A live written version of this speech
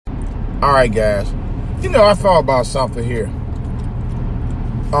All right, guys. I thought about something here.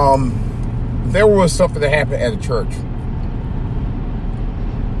 There was something that happened at a church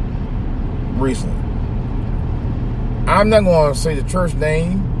recently. I'm not going to say the church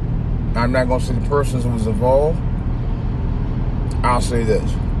name. I'm not going to say the person who was involved. I'll say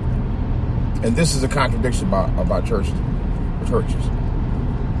this. And this is a contradiction about churches. Or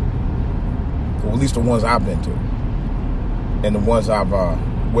at least the ones I've been to. And the ones I've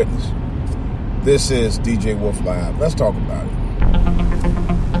witnessed. This is DJ Wolf Live. Let's talk about it.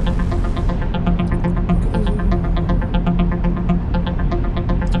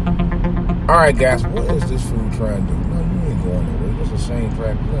 All right, guys. What is this fool trying to do? No, you ain't going nowhere. It's the same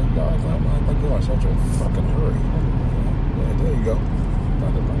track. I'm going such a fucking hurry. Yeah, there you go.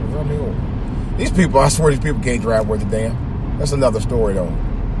 Run me over. These people, I swear, these people can't drive worth a damn. That's another story, though.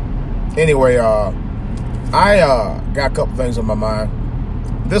 Anyway, I got a couple things on my mind.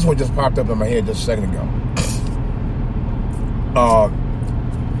 This one just popped up in my head just a second ago.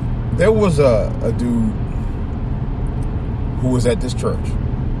 There was a dude who was at this church.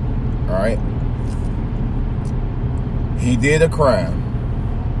 All right. He did a crime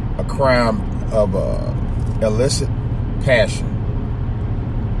of illicit passion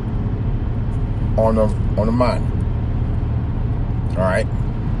on a minor. All right.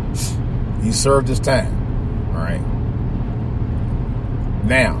 He served his time. All right.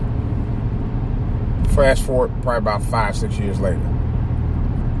 Now, fast forward probably about 5-6 years later.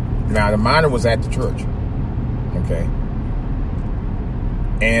 Now, the minor was at the church. Okay.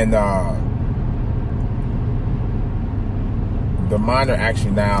 And the minor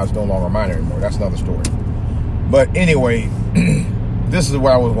actually now is no longer a minor anymore. That's another story. But anyway, this is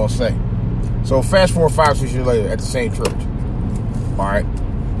what I was going to say. So fast forward 5-6 years later at the same church. All right.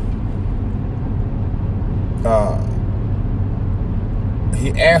 He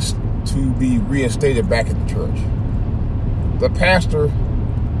asked to be reinstated back at the church. The pastor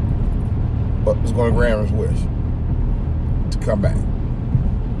was going to grant his wish to come back.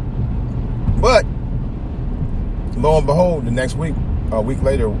 But lo and behold, the next week, a week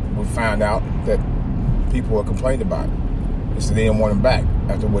later, we found out that people were complaining about it. They said they didn't want him back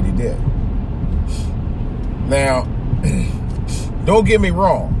after what he did. Now, don't get me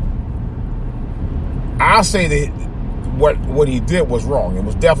wrong. I'll say that what he did was wrong. It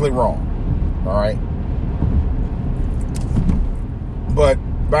was definitely wrong. All right. But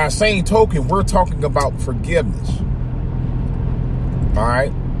by the same token, we're talking about forgiveness. All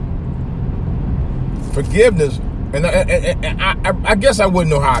right. Forgiveness. And I guess I wouldn't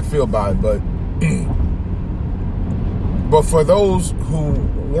know how I feel about it, but for those who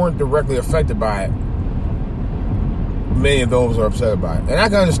weren't directly affected by it, many of those are upset about it. And I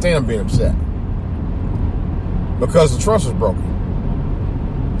can understand them being upset. Because the trust was broken.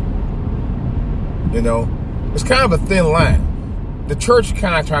 It's kind of a thin line. The church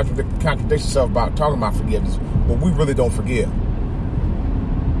kind of contradicts itself about talking about forgiveness, but we really don't forgive.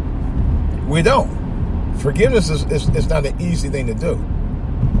 We don't. Forgiveness is not an easy thing to do.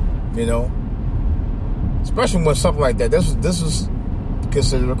 Especially when something like that. This is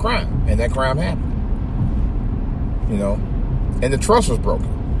considered a crime, and that crime happened. And the trust was broken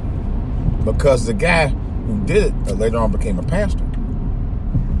because the guy who did it later on became a pastor.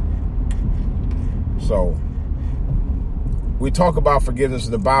 So we talk about forgiveness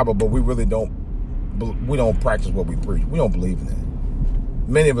in the Bible, but we really don't practice what we preach. We don't believe in that.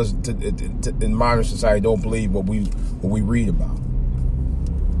 Many of us in modern society don't believe what we read about.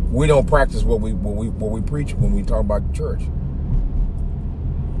 We don't practice what we preach when we talk about the church.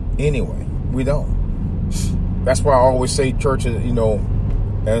 Anyway, we don't. That's why I always say church is,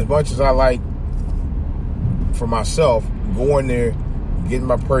 as much as I like for myself, going there, getting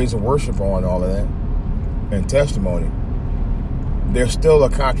my praise and worship on, all of that, and testimony, there's still a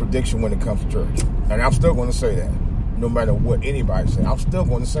contradiction when it comes to church. And I'm still going to say that. No matter what anybody says, I'm still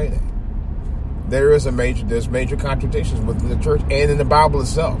going to say that. There's major contradictions within the church and in the Bible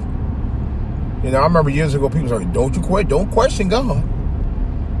itself. I remember years ago, people said, don't question God.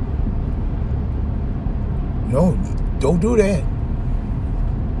 No, don't do that.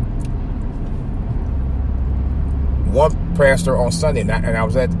 One pastor on Sunday, and I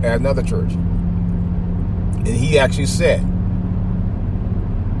was at another church, and he actually said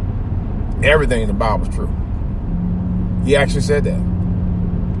everything in the Bible is true. He actually said that.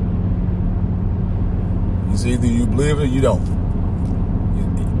 He said either you believe it or you don't.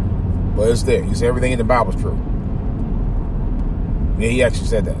 But it's there. He said everything in the Bible is true. Yeah, he actually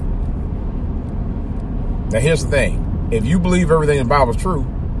said that. Now here's the thing. If you believe everything in the Bible is true,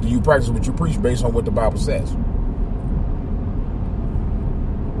 do you practice what you preach based on what the Bible says?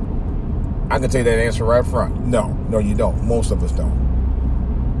 I can tell you that answer right up front. No, you don't. Most of us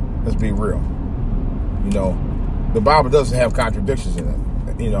don't. Let's be real. You know, the Bible doesn't have contradictions in it.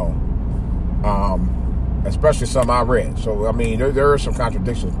 You know, especially some I read. So I mean, there are some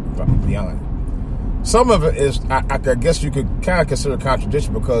contradictions beyond it. Some of it is, I guess you could kind of consider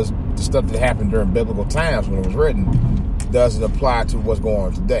contradiction because the stuff that happened during biblical times when it was written doesn't apply to what's going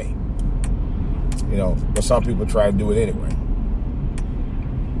on today. You know, but some people try to do it anyway.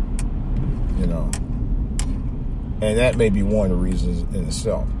 You know, and that may be one of the reasons in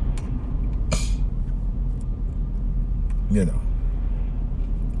itself. You know,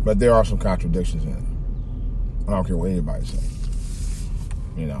 but there are some contradictions in it. I don't care what anybody says.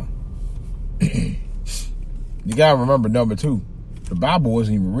 You know. You gotta remember, number two, the Bible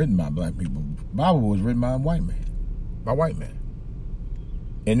wasn't even written by black people. The Bible was written by white men,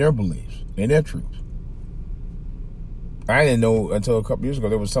 in their beliefs, in their truths. I didn't know until a couple years ago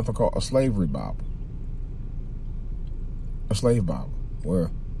there was something called a slavery Bible, a slave Bible, where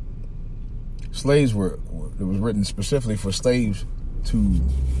slaves it was written specifically for slaves to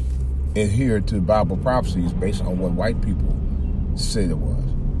adhere to Bible prophecies based on what white people said it was.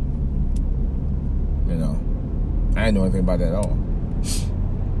 You know, I didn't know anything about that at all.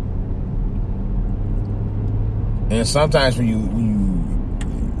 And sometimes when you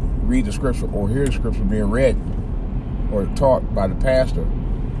read the scripture or hear the scripture being read or taught by the pastor,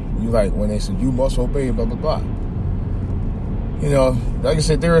 you like when they said you must obey, blah blah blah. You know, like I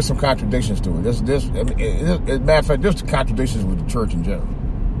said, there are some contradictions to it. As a matter of fact, there's contradictions with the church in general.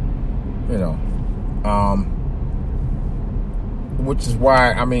 You know, which is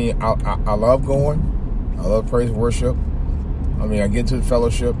why I mean I love going. I love praise and worship. I mean, I get to the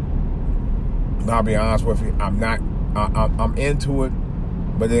fellowship. And I'll be honest with you, I'm into it,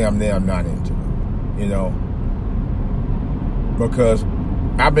 but then I'm not into it. You know, because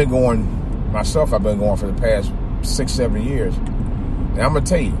I've been going for the past 6-7 years, and I'm gonna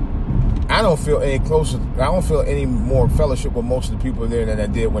tell you, I don't feel any more fellowship with most of the people there than I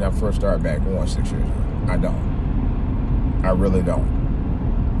did when I first started back going 6 years ago. I don't. I really don't.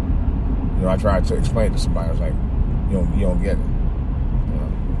 You know, I tried to explain to somebody. I was like, you don't get it. You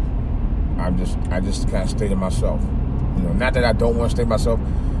know, I just kind of stay to myself. You know, not that I don't want to stay to myself.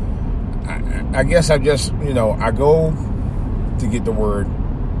 I guess I just, you know, I go to get the word,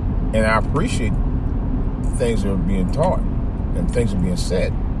 and I appreciate things that are being taught and things that are being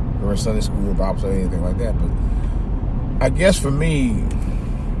said, or in Sunday school, Bible study, anything like that. But I guess for me,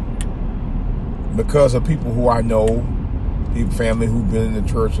 because of people who I know, family who've been in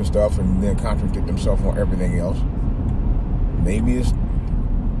the church and stuff and then contradict themselves on everything else, maybe it's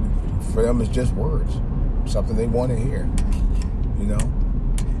for them it's just words, something they want to hear. You know,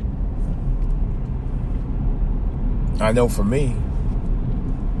 I know for me,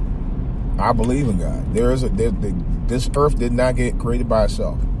 I believe in God. This earth did not get created by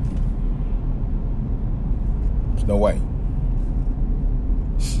itself. There's no way.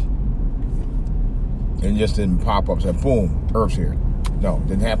 It just didn't pop up and say, boom, Earth's here. No, it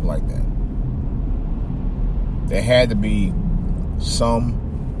didn't happen like that. There had to be some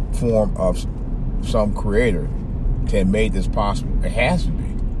form of some creator to have made this possible. It has to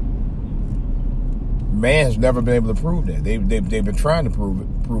be. Man has never been able to prove that. They've been trying to prove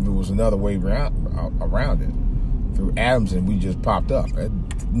it was another way around it. Through atoms, and we just popped up.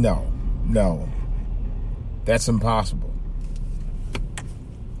 No. That's impossible.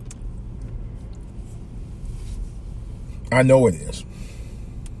 I know it is.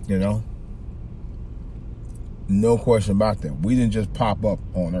 You know? No question about that. We didn't just pop up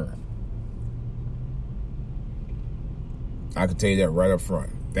on Earth. I can tell you that right up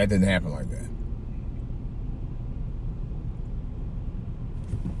front. That didn't happen like that.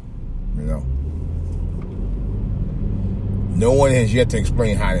 You know? No one has yet to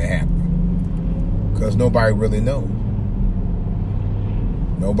explain how that happened. Because nobody really knows.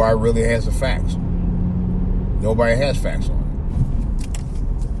 Nobody really has the facts. Nobody has facts on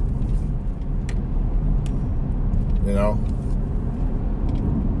it. You know?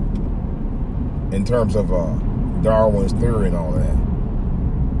 In terms of Darwin's theory and all that.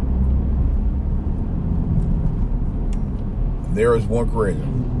 There is one creator.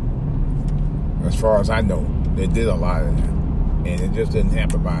 As far as I know, they did a lot of that. And it just didn't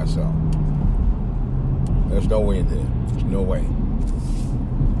happen by itself. There's no way it did. There's no way.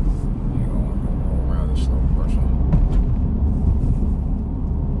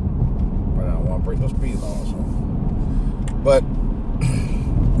 Break no speed laws. But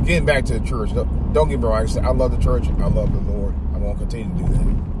getting back to the church, don't get me wrong. I love the church. I love the Lord. I'm going to continue to do that.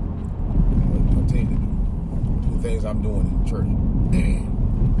 I'm going to continue to do the things I'm doing in the church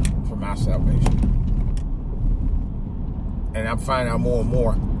for my our salvation. And I'm finding out more and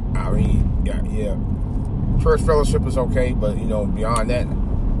more. I mean, yeah, church fellowship is okay, but beyond that,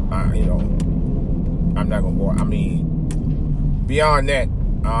 I'm not gonna go. I mean, beyond that,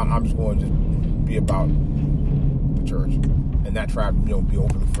 I'm just going to just be about the church and not try to be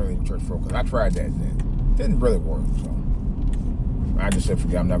overly friendly to church folk. Because I tried that and it didn't really work. So I just said,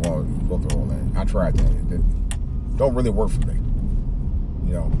 forget. I'm not going to go through all that. I tried that. It don't really work for me.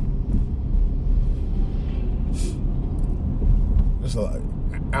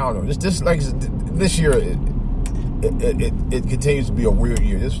 I don't know. This year, it continues to be a weird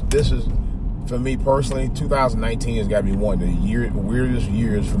year. This is, for me personally, 2019 has got to be one of the weirdest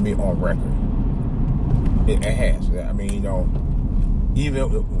years for me on record. It has. I mean,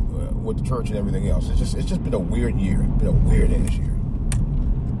 even with the church and everything else, it's just been a weird year. It's been a weird ass year.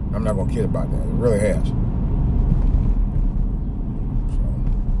 I'm not gonna kid about that. It really has.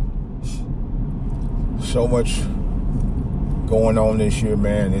 So much going on this year,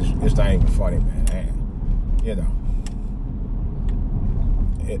 man. It's not even funny, man.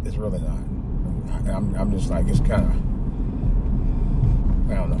 It's really not. I'm just like, it's kind of,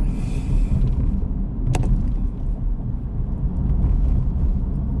 I don't know.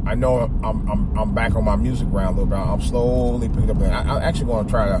 I know I'm back on my music ground a little bit. I'm slowly picking up. I'm actually going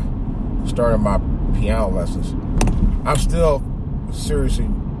to try to start on my piano lessons. I still seriously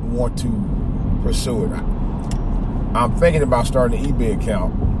want to pursue it. I'm thinking about starting an eBay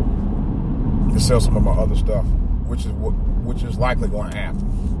account to sell some of my other stuff, which is likely going to happen.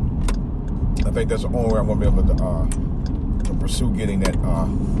 I think that's the only way I'm going to be able to pursue getting that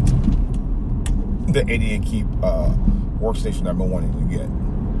the 88 Keep workstation I've been wanting to get.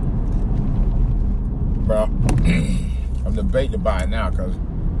 But I'm debating to buy it now because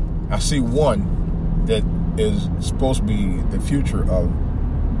I see one that is supposed to be the future of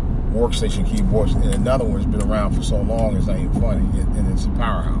workstation keyboards, and another one's been around for so long it's not even funny, and it's a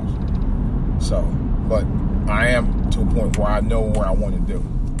powerhouse. So, but I am to a point where I know what I want to do,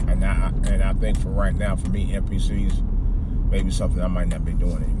 and I think for right now, for me, MPCs maybe something I might not be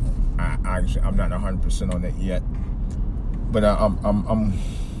doing anymore. I'm not 100% on that yet, but I'm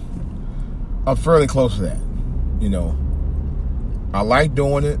fairly close to that. I like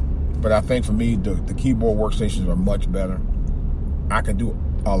doing it, but I think for me, the keyboard workstations are much better. I can do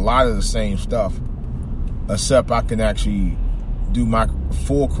a lot of the same stuff, except I can actually do my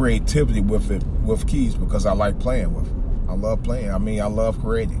full creativity with it, with keys, because I like playing with it. I love playing. I mean, I love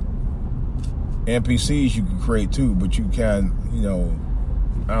creating. MPCs you can create too, but you can,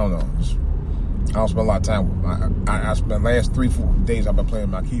 I don't know. I don't spend a lot of time with I spent the last 3-4 days I've been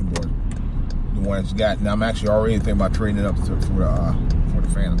playing my keyboard. The one it's got, and I'm actually already thinking about trading it up for the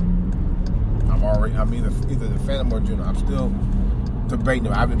Phantom. I'm either the Phantom or Juno. I'm still debating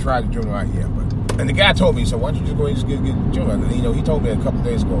them. I haven't tried the Juno out yet, and the guy told me, so why don't you just go ahead and just get the Juno? And, he told me a couple of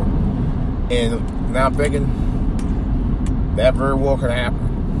days ago, and now I'm thinking that very well could happen.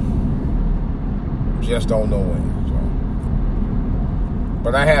 Just don't know when. So.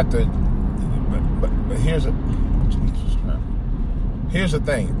 But I have to. But here's the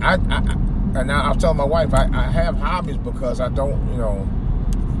thing. And now I was telling my wife, I have hobbies because I don't,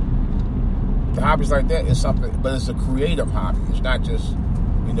 the hobbies like that is something, but it's a creative hobby. It's not just,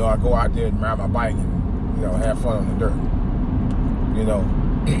 I go out there and ride my bike and, have fun on the dirt.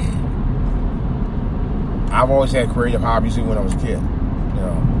 I've always had creative hobbies even when I was a kid,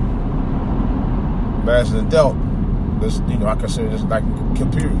 But as an adult, I consider this like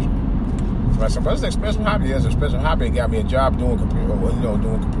computers. So I said, but it's an expensive hobby. It's an expensive hobby. It got me a job doing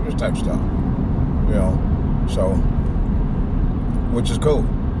doing computers type stuff. So, which is cool.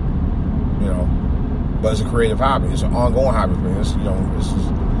 But it's a creative hobby. It's an ongoing hobby for me.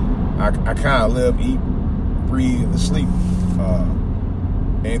 I kind of live, eat, breathe, and sleep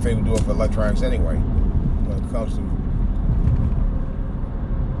anything to do with electronics anyway. When it comes to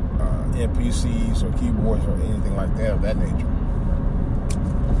MPCs or keyboards or anything like that of that nature.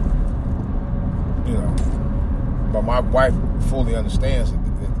 But my wife fully understands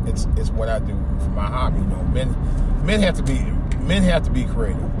it's what I do for my hobby. Men have to be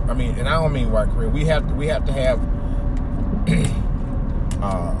creative. I mean, and I don't mean right creative. We have to have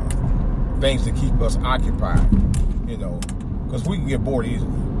things to keep us occupied. Because we can get bored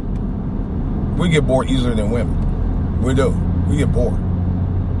easily. We get bored easier than women. We do. We get bored.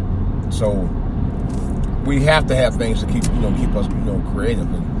 So we have to have things to keep us creative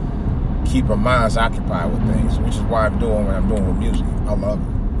and keep our minds occupied with things, which is why I'm doing what I'm doing with music. I love it.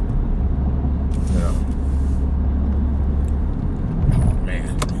 Oh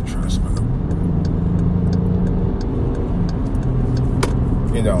man, let me try some.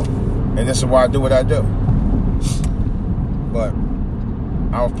 And this is why I do what I do. But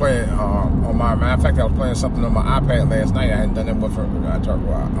I was playing on my, matter of fact, I was playing something on my iPad last night. I hadn't done it with her. I talked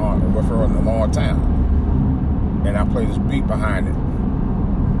with her in a long time. And I played this beat behind it.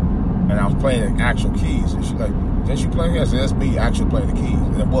 And I was playing the actual keys. And she's like, didn't you play it? I said, that's me actually playing the keys.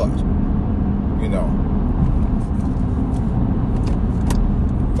 And it was. You know.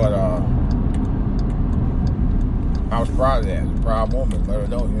 But I was proud of that. I was a proud woman. Let her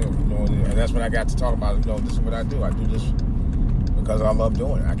know, you know, and that's when I got to talk about, you know, this is what I do. I do this because I love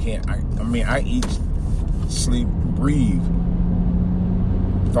doing it. I eat, sleep, breathe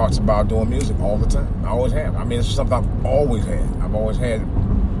thoughts about doing music all the time. I always have. I mean, it's something I've always had. I've always had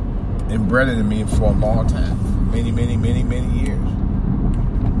embedded in me for a long time. Many, many, many, many years.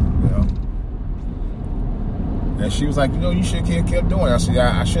 You know? And she was like, you know, you should have kept doing it. I said,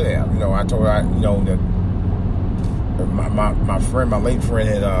 yeah, I should have. You know, I told her, you know, that my friend, my late friend,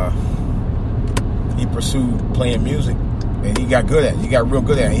 had he pursued playing music, and he got good at it. He got real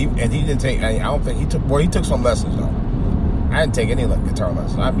good at it. And he didn't take. I don't think he took. Well, he took some lessons though. I didn't take any guitar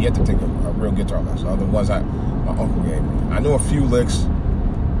lessons. I've yet to take a real guitar lesson. Other ones my uncle gave me. I know a few licks.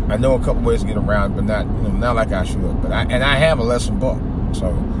 I know a couple ways to get around, but not, you know, not like I should. But I have a lesson book, so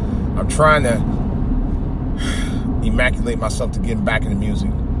I'm trying to immaculate myself to getting back into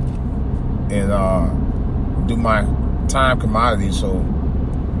music and do my time commodity so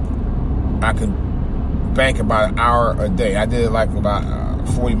I can bank about an hour a day. I did like about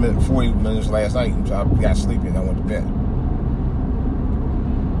 40 minutes last night, so I got sleepy and I went to bed.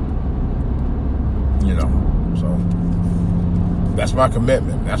 You know, so that's my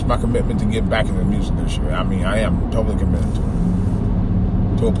commitment. That's my commitment to get back into music this year. I mean, I am totally committed to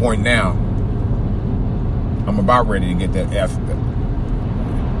it. To a point now, I'm about ready to get that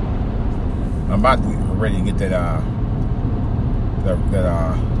I'm about ready to get that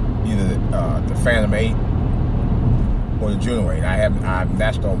either the Phantom 8 or the Juno 8.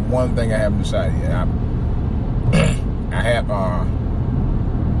 That's the one thing I haven't decided yet.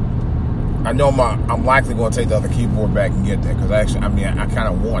 I know I'm likely going to take the other keyboard back and get that, because I kind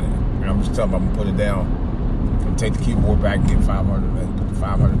of want it. And I'm just telling them I'm going to put it down and take the keyboard back and get 500 and put the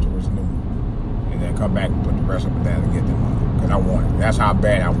 500 towards the new one. And then come back and put the rest of it down and get them on. Because I want it. That's how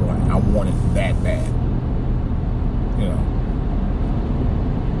bad I want it. I want it that bad. You know.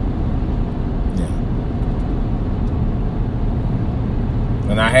 Yeah.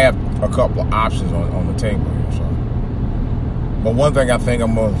 And I have a couple of options on the table here. So. But one thing I think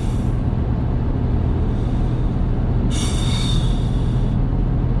I'm going to...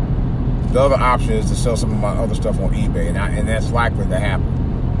 The other option is to sell some of my other stuff on eBay, and that's likely to happen.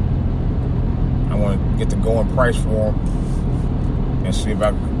 I want to get the going price for them and see if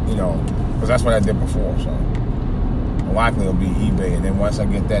I, you know, because that's what I did before. So likely it'll be eBay, and then once I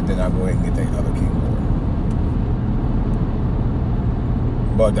get that, then I'll go ahead and get that other keyboard.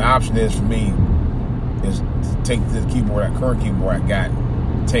 But the option is for me is to take the keyboard, that current keyboard I got,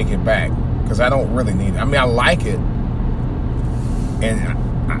 take it back, because I don't really need it. I mean, I like it, and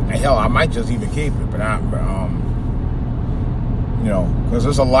hell, I might just even keep it, but you know, because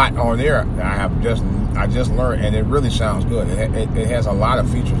there's a lot on there that I just learned, and it really sounds good. It has a lot of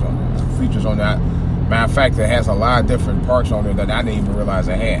features on it. Features on that. Matter of fact, it has a lot of different parts on there that I didn't even realize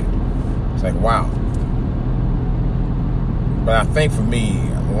I had. It's like, wow. But I think for me,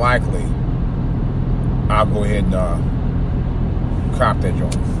 likely, I'll go ahead and cop that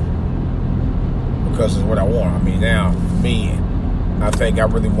joint, because it's what I want. I mean, now I think I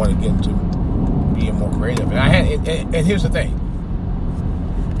really want to get into being more creative. And here's the thing.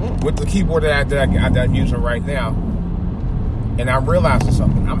 With the keyboard that I'm using right now, and I'm realizing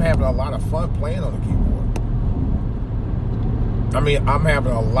something. I'm having a lot of fun playing on the keyboard. I mean, I'm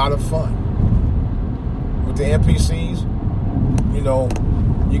having a lot of fun. With the MPCs, you know,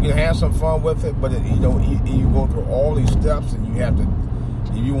 you can have some fun with it, but you know, you go through all these steps, and you have to,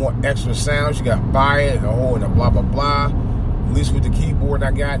 if you want extra sounds, you got to buy it, and a blah, blah, blah. At least with the keyboard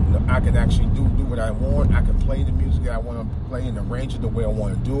I got, I can actually do what I want. I can play the music that I want to play and arrange it the way I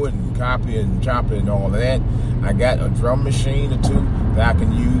want to do it, and copy it and chop it and all of that. I got a drum machine or two that I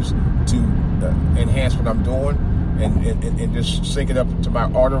can use to enhance what I'm doing, and just sync it up to my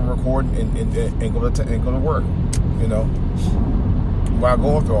audio recording and go to work, you know, while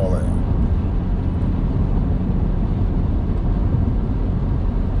going through all that.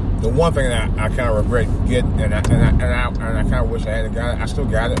 The one thing that I kind of regret getting, and I kind of wish I hadn't got it. I still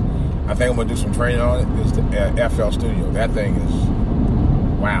got it. I think I'm gonna do some training on it. Is the FL Studio. That thing is,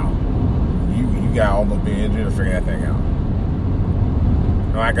 wow. You got almost be an engineer to figure that thing out.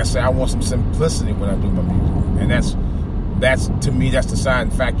 And like I said, I want some simplicity when I do my music, and that's that's, to me, that's the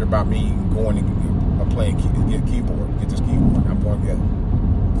deciding factor about me going and playing, get a keyboard, get this keyboard. I'm going to get it.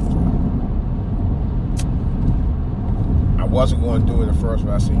 I wasn't going to do it at first,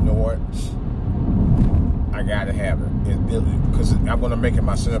 but I said, you know what? I got to have it. Because I'm going to make it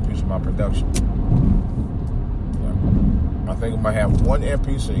my centerpiece of my production. I think I'm going to have one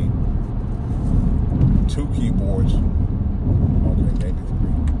MPC, 2 keyboards, okay, maybe 3.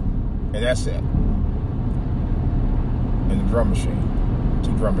 And that's it. And the drum machine.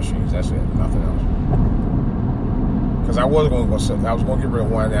 2 drum machines, that's it. Nothing else. Because I was going to get rid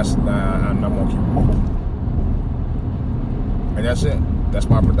of one, that's, nah, I'm not going to keep it. And that's it. That's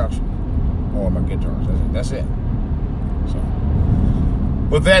my production. Or my guitars. That's it. So,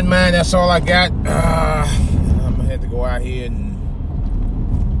 with that, man, that's all I got. I'm gonna have to go out here and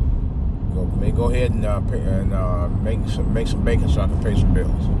go ahead and make some bacon so I can pay some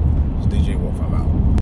bills. It's DJ Wolf. I'm out.